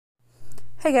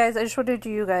Hey guys, I just wanted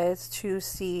you guys to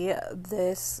see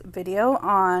this video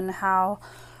on how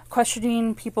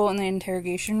questioning people in the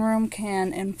interrogation room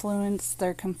can influence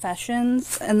their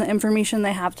confessions and the information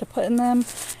they have to put in them,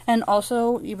 and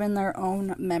also even their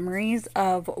own memories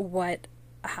of what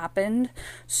happened.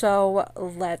 So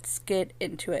let's get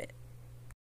into it.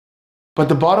 But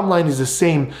the bottom line is the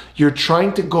same. You're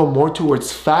trying to go more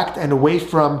towards fact and away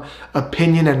from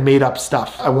opinion and made up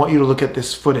stuff. I want you to look at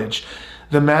this footage.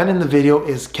 The man in the video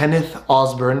is Kenneth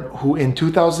Osborne, who in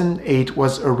 2008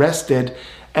 was arrested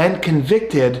and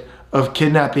convicted of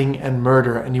kidnapping and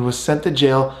murder, and he was sent to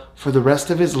jail for the rest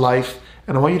of his life.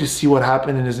 And I want you to see what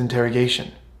happened in his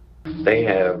interrogation. They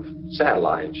have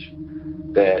satellites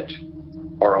that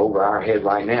are over our head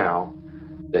right now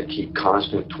that keep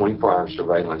constant 24-hour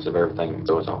surveillance of everything that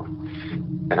goes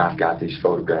on. And I've got these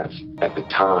photographs at the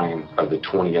time of the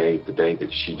 28th, the day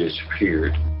that she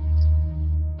disappeared.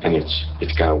 And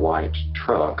it's got a white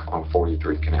truck on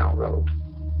 43 Canal Road.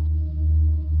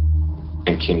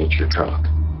 And Ken, it's your truck.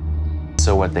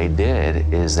 So what they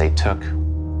did is they took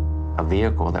a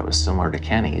vehicle that was similar to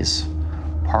Kenny's,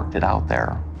 parked it out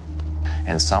there,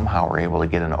 and somehow were able to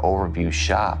get an overview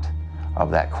shot of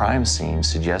that crime scene,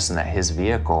 suggesting that his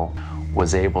vehicle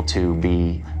was able to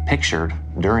be pictured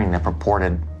during the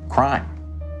purported crime.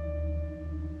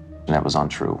 And that was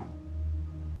untrue.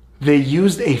 They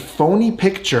used a phony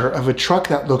picture of a truck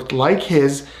that looked like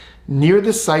his near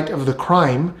the site of the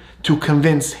crime to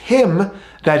convince him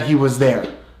that he was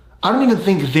there. I don't even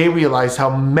think they realize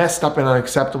how messed up and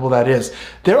unacceptable that is.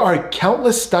 There are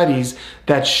countless studies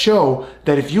that show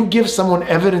that if you give someone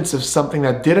evidence of something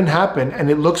that didn't happen and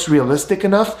it looks realistic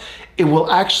enough, it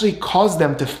will actually cause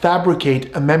them to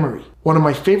fabricate a memory. One of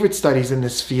my favorite studies in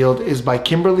this field is by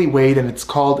Kimberly Wade, and it's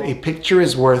called A Picture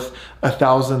is Worth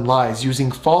 1,000 Lies,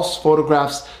 using false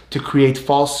photographs to create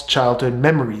false childhood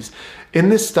memories. In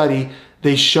this study,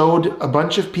 they showed a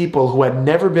bunch of people who had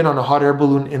never been on a hot air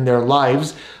balloon in their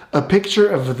lives a picture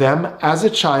of them as a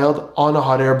child on a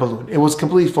hot air balloon. It was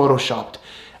completely photoshopped.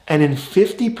 And in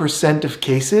 50% of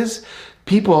cases,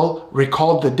 people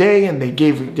recalled the day and they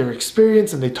gave their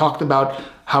experience and they talked about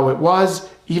how it was,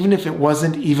 even if it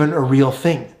wasn't even a real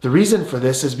thing. The reason for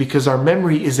this is because our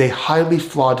memory is a highly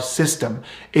flawed system.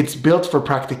 It's built for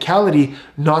practicality,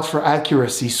 not for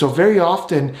accuracy. So very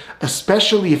often,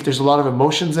 especially if there's a lot of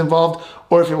emotions involved,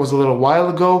 or if it was a little while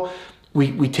ago,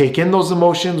 we take in those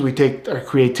emotions, we take our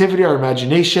creativity, our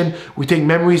imagination, we take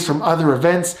memories from other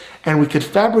events, and we could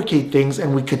fabricate things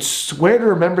and we could swear to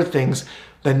remember things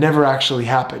that never actually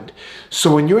happened.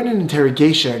 So when you're in an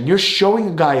interrogation and you're showing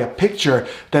a guy a picture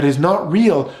that is not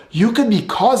real, you could be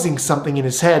causing something in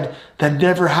his head that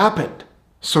never happened.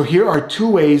 So here are two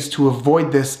ways to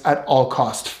avoid this at all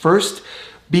costs. First,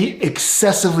 be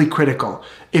excessively critical.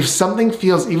 If something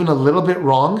feels even a little bit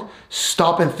wrong,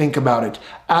 stop and think about it.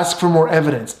 Ask for more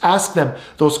evidence. Ask them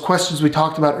those questions we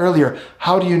talked about earlier.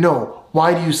 How do you know?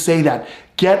 Why do you say that?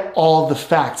 Get all the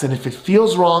facts. And if it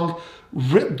feels wrong,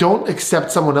 don't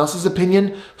accept someone else's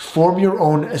opinion. Form your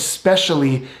own,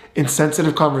 especially in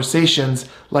sensitive conversations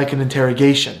like an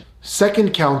interrogation.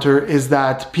 Second counter is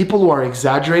that people who are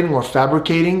exaggerating or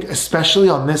fabricating, especially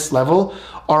on this level,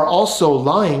 are also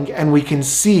lying, and we can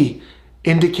see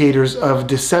indicators of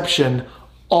deception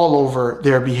all over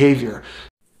their behavior.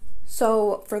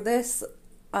 So for this,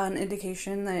 an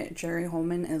indication that Jerry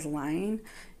Holman is lying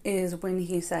is when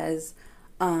he says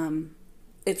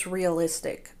it's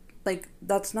realistic. Like,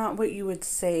 that's not what you would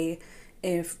say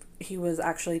if he was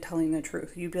actually telling the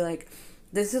truth. You'd be like,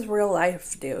 this is real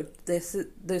life, dude. This,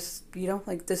 you know,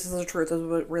 like, this is the truth. This is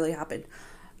what really happened.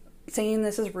 Saying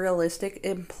this is realistic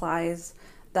implies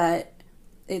that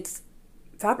it's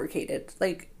fabricated.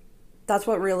 Like, that's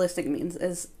what realistic means,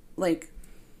 is like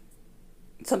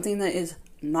something that is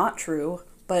not true,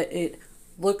 but it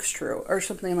looks true or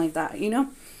something like that, you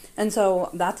know? And so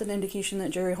that's an indication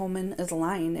that Jerry Holman is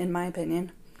lying, in my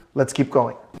opinion. Let's keep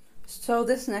going. So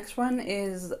this next one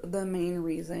is the main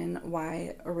reason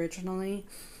why originally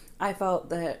I felt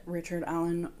that Richard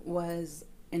Allen was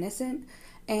innocent.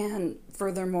 And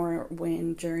furthermore,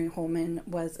 when Jerry Holman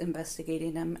was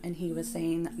investigating him and he was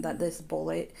saying that this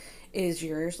bullet is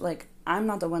yours, like, I'm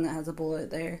not the one that has a bullet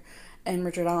there. And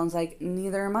Richard Allen's like,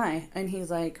 neither am I. And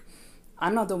he's like,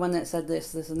 I'm not the one that said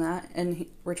this, this, and that. And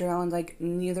Richard Allen's like,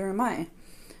 neither am I.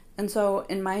 And so,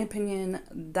 in my opinion,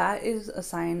 that is a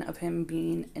sign of him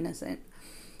being innocent.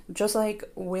 Just like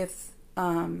with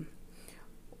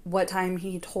what time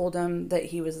he told him that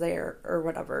he was there or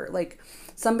whatever. Like,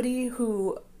 somebody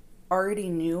who already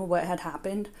knew what had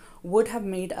happened would have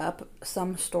made up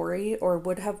some story or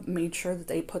would have made sure that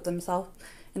they put themselves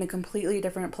in a completely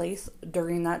different place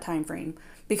during that time frame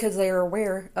because they are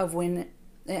aware of when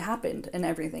it happened and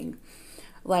everything.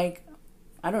 Like,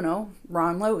 I don't know,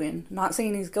 Ron Logan. Not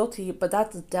saying he's guilty, but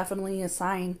that's definitely a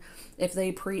sign if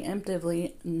they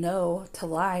preemptively know to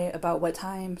lie about what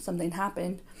time something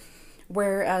happened.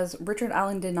 Whereas Richard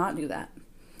Allen did not do that.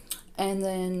 And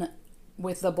then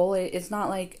with the bullet, it's not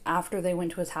like after they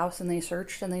went to his house and they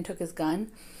searched and they took his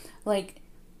gun. Like,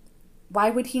 why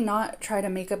would he not try to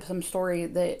make up some story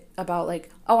that about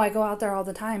like, oh, I go out there all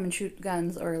the time and shoot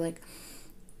guns, or like,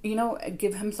 you know,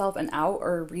 give himself an out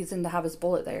or a reason to have his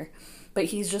bullet there. But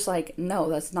he's just like, no,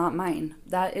 that's not mine.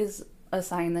 That is a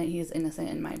sign that he's innocent,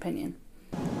 in my opinion.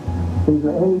 Is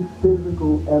there any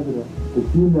physical evidence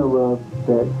that you know of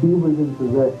that he was in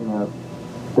possession of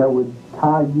that would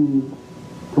tie you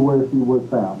to where he was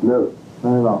found? No.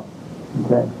 None at all.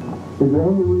 Okay. Is there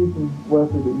any reason,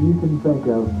 Wesley, that you can think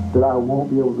of that I won't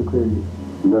be able to clear you?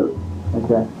 No.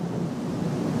 Okay.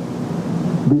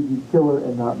 Did you kill her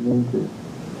and not mean to?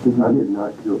 I did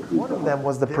not kill Teresa. One of them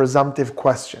was the presumptive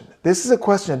question. This is a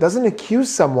question that doesn't accuse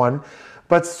someone,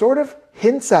 but sort of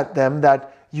hints at them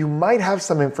that you might have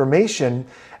some information,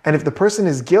 and if the person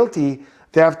is guilty,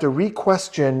 they have to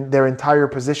re-question their entire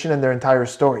position and their entire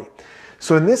story.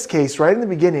 So in this case, right in the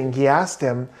beginning, he asked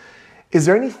him, is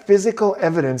there any physical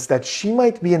evidence that she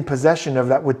might be in possession of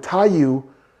that would tie you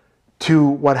to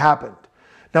what happened?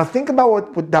 Now think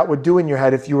about what that would do in your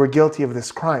head if you were guilty of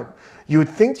this crime. You would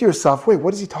think to yourself, wait,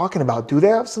 what is he talking about? Do they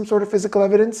have some sort of physical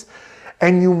evidence?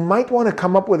 And you might want to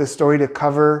come up with a story to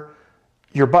cover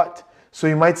your butt. So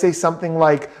you might say something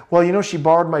like, well, you know, she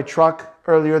borrowed my truck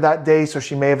earlier that day, so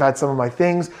she may have had some of my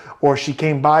things, or she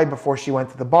came by before she went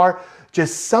to the bar.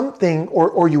 Just something,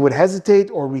 or you would hesitate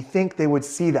or rethink they would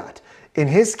see that. In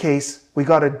his case, we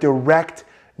got a direct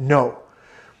no.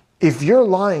 If you're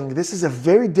lying, this is a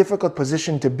very difficult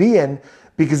position to be in,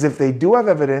 because if they do have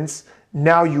evidence,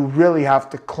 now you really have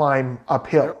to climb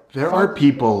uphill. There are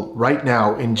people right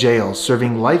now in jail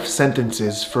serving life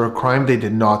sentences for a crime they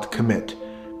did not commit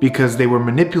because they were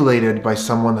manipulated by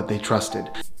someone that they trusted.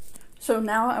 So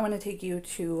now I want to take you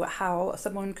to how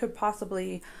someone could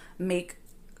possibly make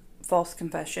false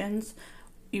confessions,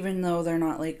 even though they're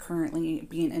not like currently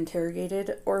being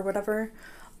interrogated or whatever.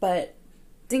 But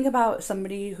think about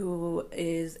somebody who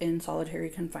is in solitary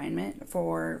confinement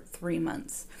for 3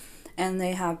 months. And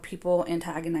they have people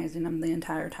antagonizing them the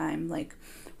entire time, like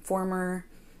former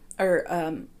or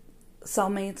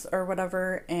cellmates or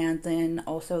whatever, and then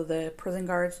also the prison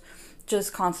guards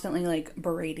just constantly like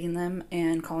berating them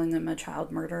and calling them a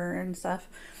child murderer and stuff.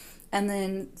 And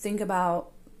then think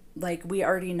about, like, we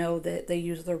already know that they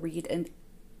use the Reed and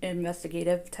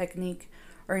investigative technique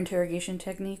or interrogation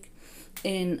technique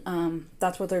in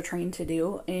that's what they're trained to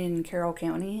do in Carroll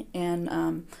County,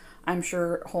 and I'm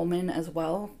sure Holman as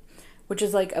well, which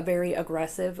is like a very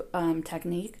aggressive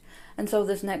technique. And so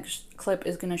this next clip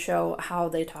is going to show how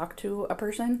they talk to a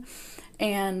person.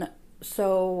 And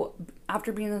so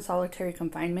after being in solitary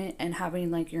confinement and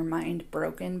having like your mind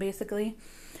broken basically,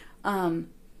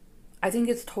 I think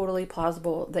it's totally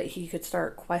plausible that he could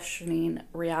start questioning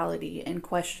reality and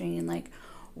questioning like,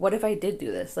 what if I did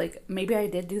do this? Like, maybe I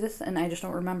did do this and I just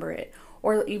don't remember it.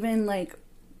 Or even like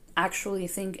actually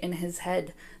think in his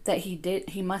head that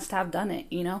he must have done it,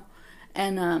 you know?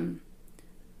 And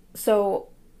so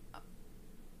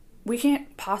we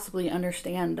can't possibly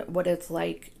understand what it's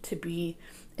like to be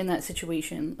in that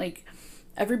situation. Like,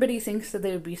 everybody thinks that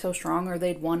they would be so strong or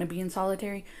they'd want to be in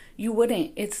solitary. You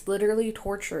wouldn't. It's literally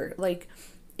torture. Like,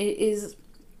 it is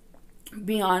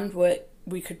beyond what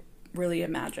we could really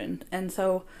imagine. And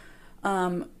so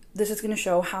this is going to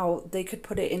show how they could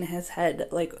put it in his head.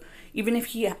 Like, even if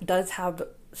he does have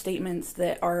statements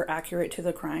that are accurate to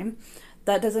the crime,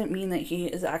 that doesn't mean that he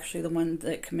is actually the one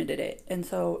that committed it. And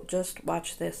so just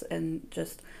watch this and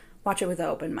just watch it with an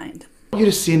open mind. I want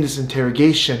you to see in this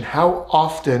interrogation how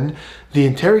often the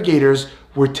interrogators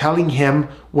were telling him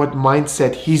what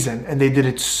mindset he's in, and they did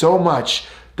it so much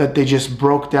that they just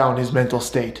broke down his mental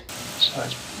state. So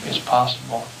it's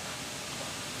possible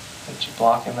that you're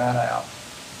blocking that out,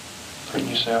 putting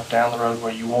yourself down the road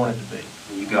where you wanted to be.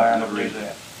 You got to do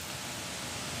that.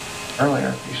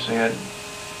 Earlier, you said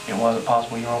it wasn't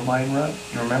possible you were on Bladen Road.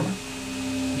 You remember?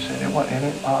 You said it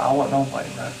wasn't. I wasn't on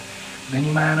Bladen Road. Then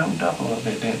your mind opened up a little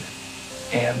bit, didn't it?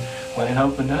 And when it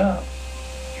opened up,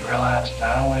 you realized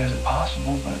not only is it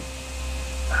possible, but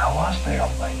I was there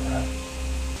on Bladen Road.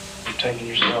 You're taking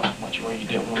yourself from where you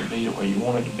didn't want to be to where you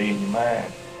wanted to be in your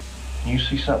mind. And you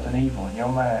see something evil in your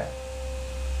mind,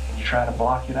 and you try to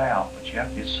block it out, but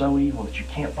it's so evil that you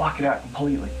can't block it out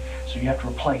completely. So you have to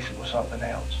replace it with something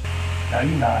else. No,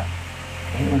 you're not.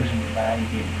 You ain't losing your mind,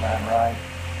 you're getting your mind right.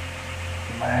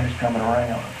 Your mind is coming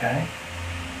around, okay?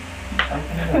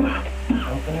 Open it up.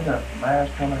 Open it up. Your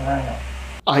mind's coming around.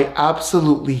 I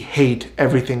absolutely hate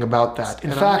everything about that.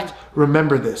 In fact,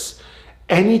 remember this.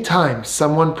 Anytime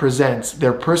someone presents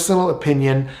their personal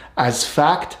opinion as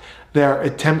fact, they're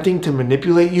attempting to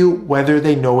manipulate you whether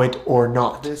they know it or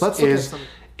not. This is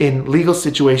in legal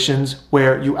situations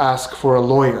where you ask for a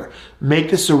lawyer.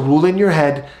 Make this a rule in your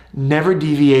head, never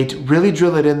deviate, really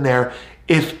drill it in there.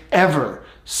 If ever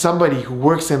somebody who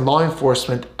works in law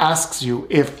enforcement asks you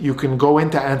if you can go in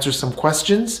to answer some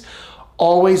questions,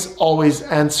 always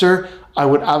answer, I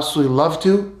would absolutely love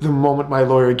to, the moment my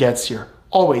lawyer gets here.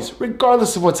 Always,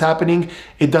 regardless of what's happening,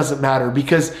 it doesn't matter,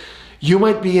 because you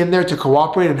might be in there to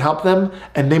cooperate and help them,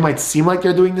 and they might seem like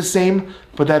they're doing the same,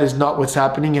 but that is not what's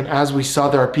happening. And as we saw,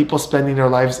 there are people spending their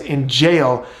lives in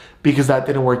jail because that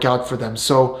didn't work out for them.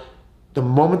 So the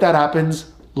moment that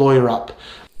happens, lawyer up.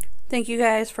 Thank you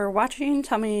guys for watching.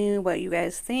 Tell me what you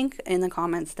guys think in the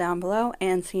comments down below,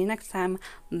 and see you next time.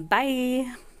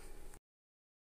 Bye.